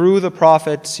 and through the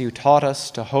prophets you taught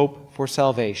us to hope for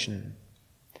salvation.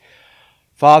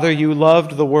 Father, you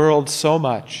loved the world so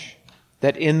much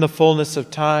that in the fullness of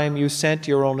time you sent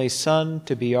your only Son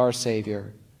to be our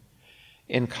Savior.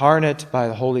 Incarnate by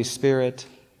the Holy Spirit,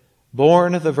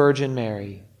 born of the Virgin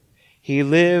Mary, he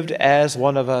lived as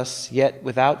one of us, yet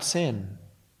without sin.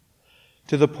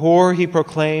 To the poor he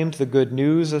proclaimed the good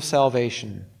news of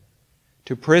salvation,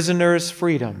 to prisoners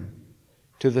freedom,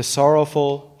 to the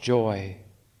sorrowful joy.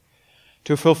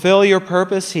 To fulfill your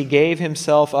purpose he gave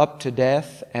himself up to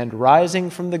death, and rising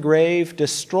from the grave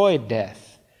destroyed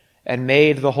death and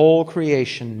made the whole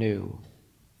creation new.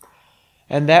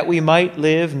 And that we might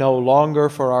live no longer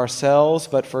for ourselves,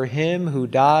 but for him who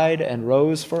died and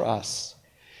rose for us,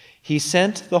 he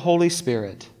sent the Holy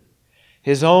Spirit,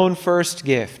 his own first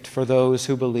gift for those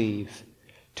who believe,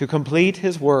 to complete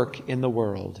his work in the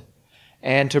world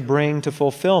and to bring to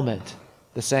fulfillment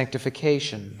the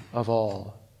sanctification of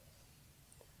all.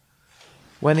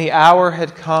 When the hour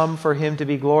had come for him to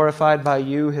be glorified by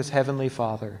you, his heavenly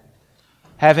Father,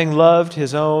 having loved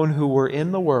his own who were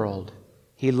in the world,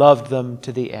 he loved them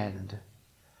to the end.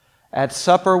 At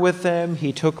supper with them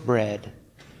he took bread,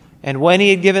 and when he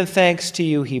had given thanks to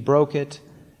you, he broke it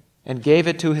and gave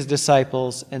it to his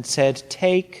disciples and said,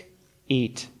 "Take,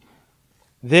 eat.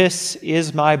 This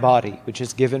is my body, which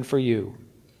is given for you.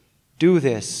 Do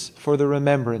this for the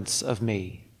remembrance of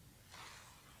me."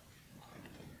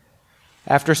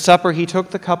 After supper, he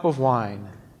took the cup of wine,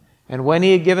 and when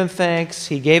he had given thanks,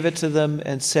 he gave it to them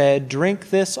and said, "Drink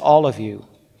this, all of you,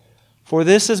 for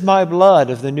this is my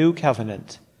blood of the new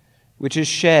covenant, which is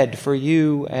shed for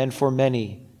you and for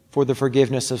many for the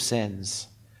forgiveness of sins.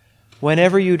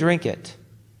 Whenever you drink it,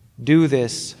 do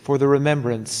this for the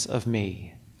remembrance of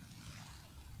me."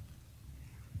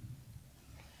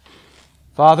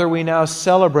 Father, we now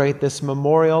celebrate this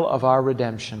memorial of our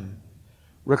redemption,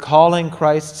 recalling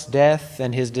Christ's death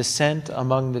and his descent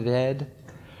among the dead,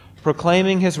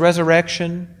 proclaiming his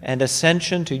resurrection and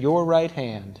ascension to your right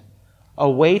hand,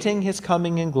 awaiting his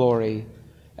coming in glory,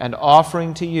 and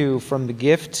offering to you from the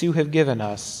gifts you have given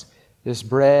us this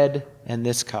bread and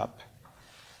this cup.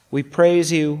 We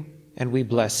praise you and we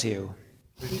bless you.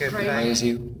 We praise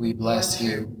you, we bless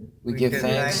you, we give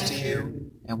thanks to you,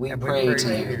 and we pray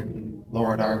to you,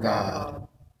 Lord our God.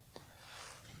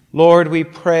 Lord, we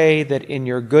pray that in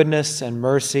your goodness and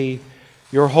mercy,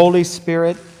 your Holy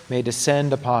Spirit may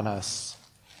descend upon us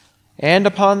and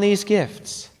upon these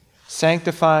gifts,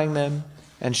 sanctifying them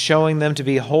and showing them to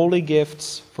be holy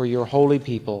gifts for your holy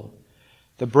people,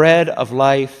 the bread of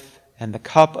life and the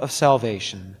cup of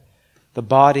salvation, the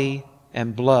body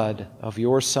and blood of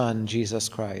your Son, Jesus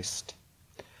Christ.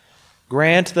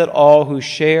 Grant that all who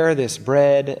share this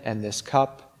bread and this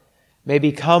cup may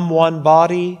become one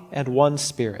body and one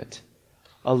spirit,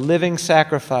 a living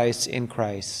sacrifice in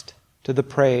Christ, to the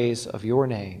praise of your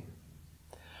name.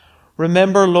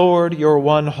 Remember, Lord, your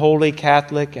one holy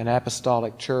Catholic and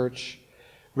Apostolic Church,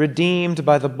 redeemed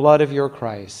by the blood of your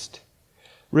Christ.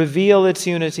 Reveal its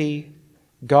unity,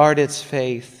 guard its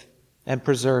faith, and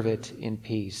preserve it in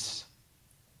peace.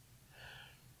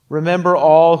 Remember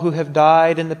all who have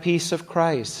died in the peace of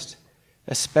Christ,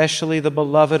 especially the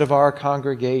beloved of our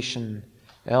congregation,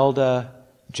 Elda,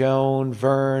 Joan,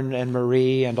 Vern, and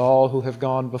Marie, and all who have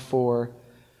gone before,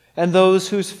 and those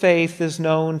whose faith is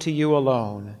known to you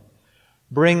alone.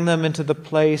 Bring them into the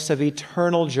place of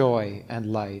eternal joy and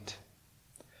light.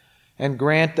 And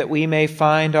grant that we may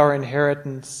find our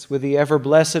inheritance with the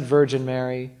ever-blessed Virgin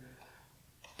Mary,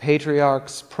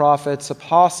 patriarchs, prophets,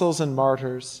 apostles, and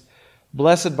martyrs,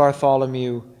 blessed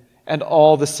Bartholomew, and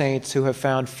all the saints who have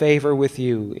found favor with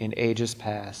you in ages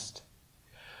past.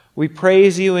 We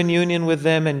praise you in union with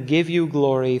them and give you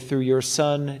glory through your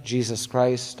Son, Jesus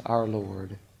Christ, our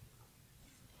Lord.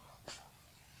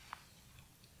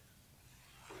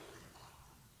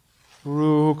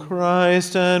 Through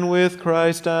Christ and with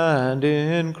Christ and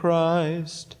in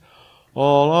Christ,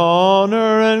 all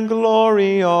honor and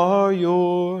glory are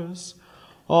yours,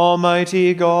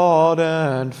 Almighty God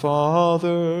and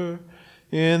Father,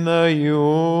 in the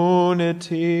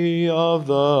unity of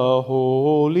the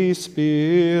Holy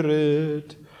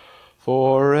Spirit,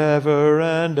 forever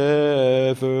and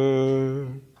ever.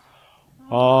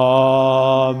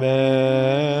 Amen.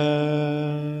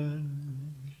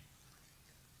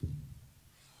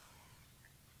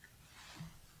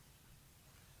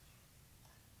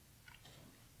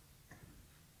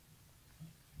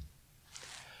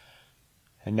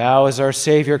 And now, as our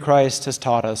Savior Christ has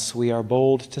taught us, we are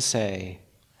bold to say,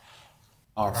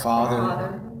 Our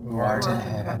Father, who art in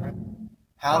heaven,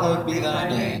 hallowed be thy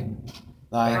name.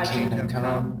 Thy kingdom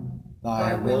come,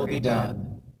 thy will be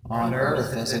done, on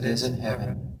earth as it is in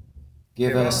heaven.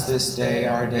 Give us this day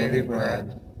our daily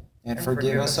bread, and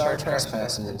forgive us our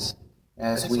trespasses,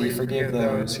 as we forgive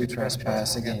those who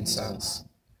trespass against us.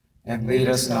 And lead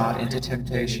us not into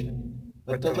temptation,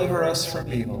 but deliver us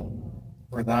from evil.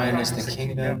 For thine is the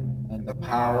kingdom, and the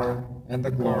power, and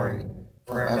the glory,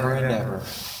 forever and ever.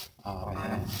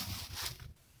 Amen.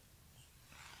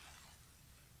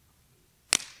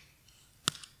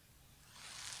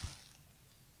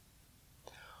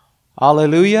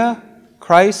 Alleluia!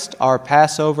 Christ, our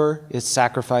Passover, is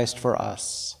sacrificed for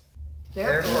us.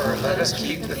 Therefore, let us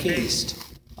keep the feast.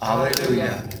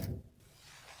 Alleluia!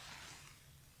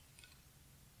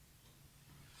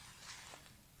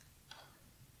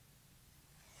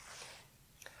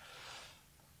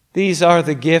 These are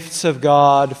the gifts of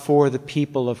God for the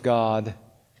people of God.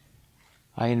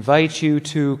 I invite you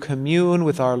to commune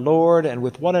with our Lord and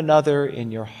with one another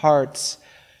in your hearts,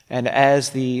 and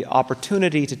as the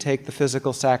opportunity to take the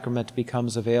physical sacrament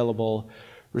becomes available,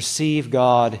 receive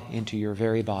God into your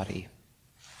very body.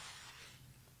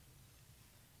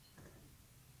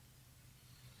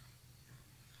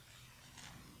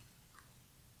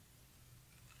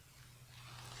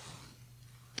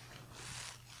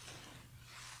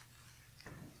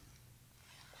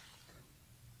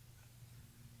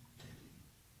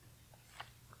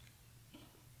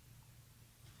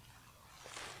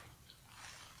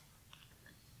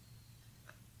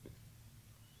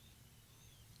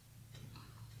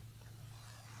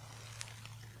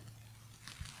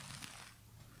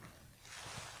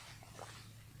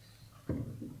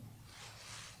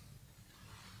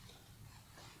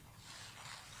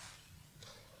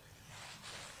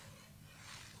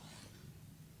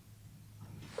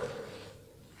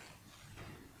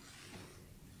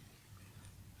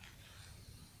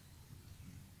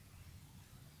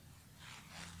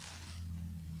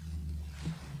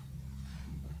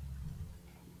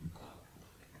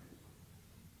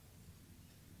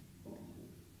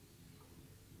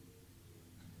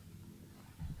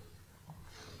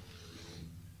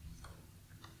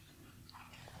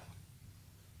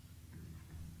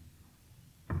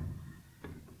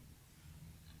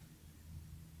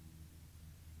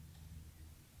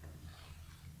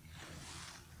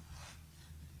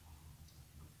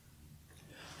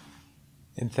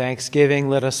 In thanksgiving,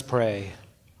 let us pray.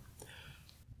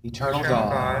 Eternal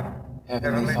God,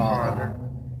 Heavenly Father,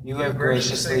 you have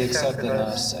graciously accepted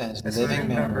us as living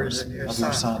members of your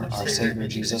Son, our Savior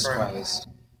Jesus Christ,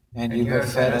 and you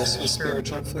have fed us with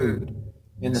spiritual food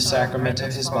in the sacrament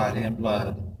of his body and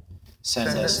blood.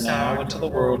 Send us now into the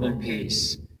world in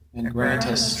peace, and grant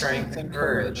us strength and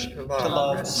courage to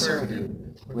love and serve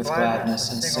you with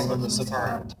gladness and singleness of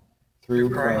heart. Through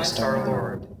Christ our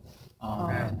Lord.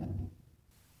 Amen.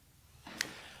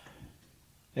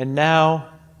 And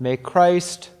now may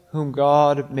Christ, whom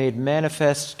God made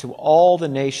manifest to all the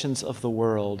nations of the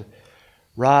world,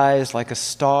 rise like a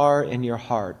star in your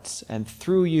hearts, and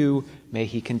through you may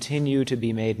he continue to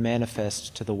be made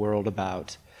manifest to the world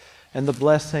about. And the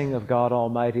blessing of God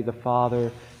Almighty, the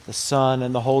Father, the Son,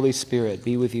 and the Holy Spirit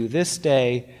be with you this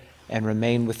day and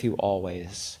remain with you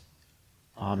always.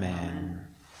 Amen.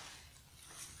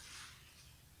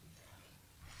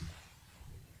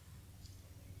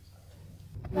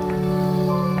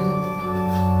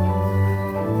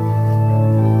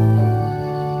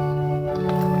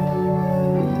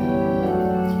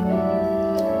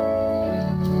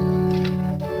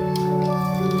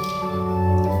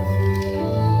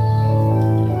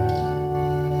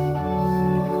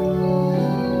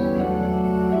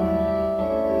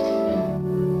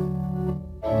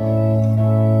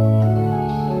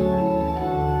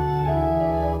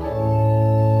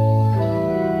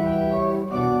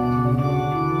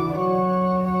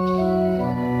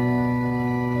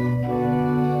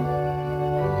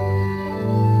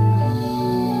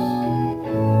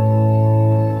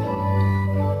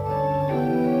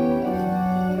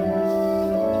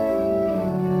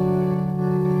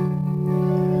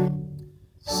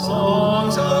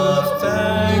 Songs of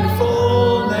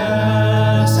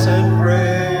thankfulness and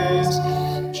praise,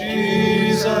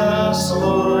 Jesus,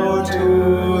 Lord,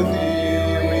 to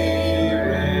thee we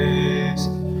raise.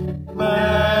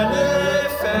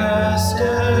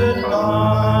 Manifested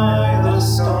by the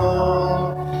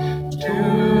star to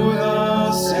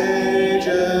the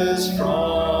sages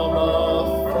from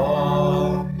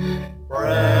afar,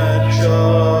 branch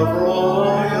of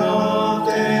royal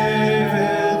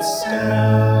David's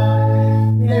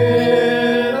stem,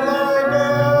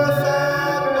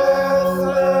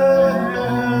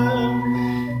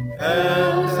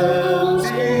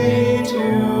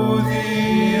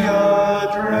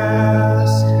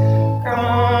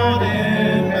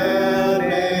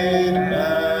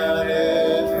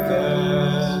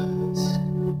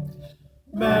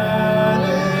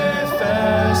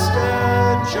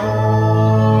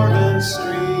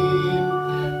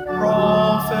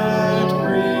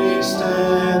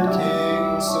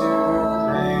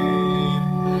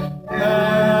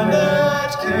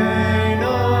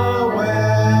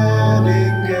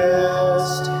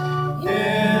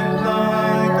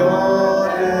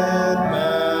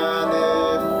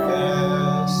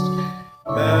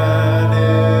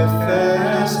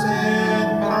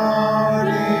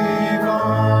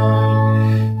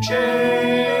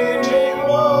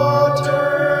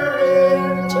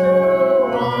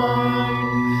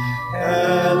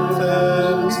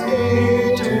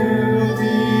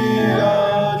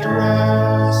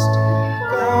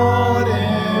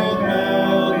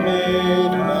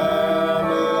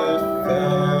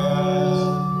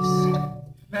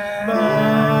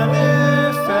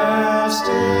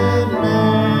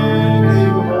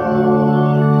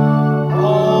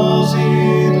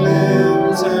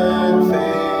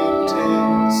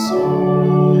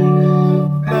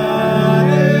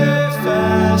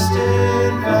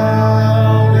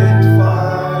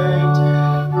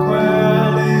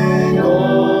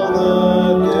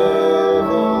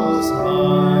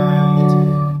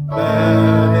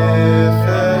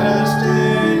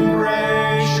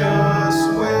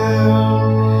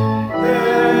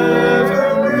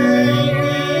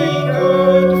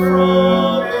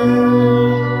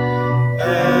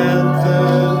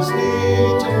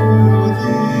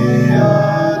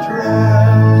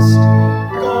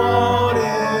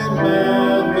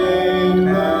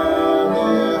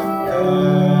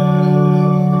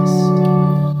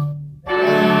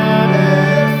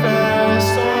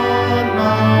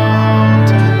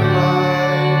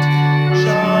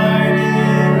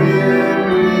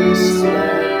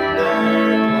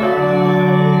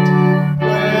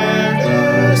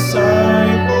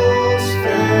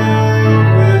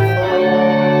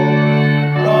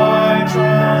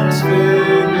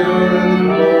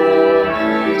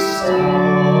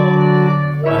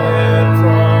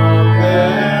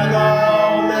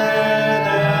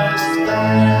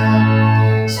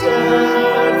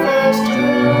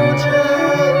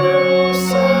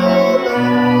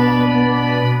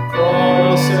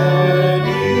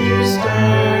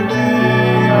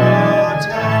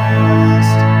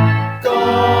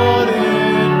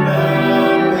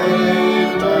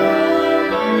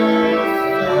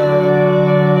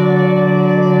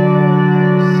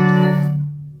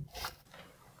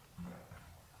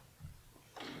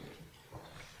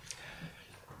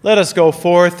 Let us go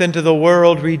forth into the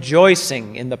world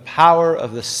rejoicing in the power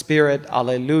of the Spirit.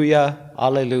 Alleluia,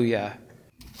 alleluia.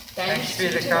 Thanks be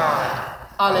to God.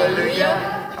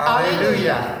 Alleluia,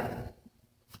 alleluia.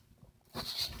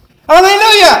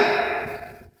 Alleluia!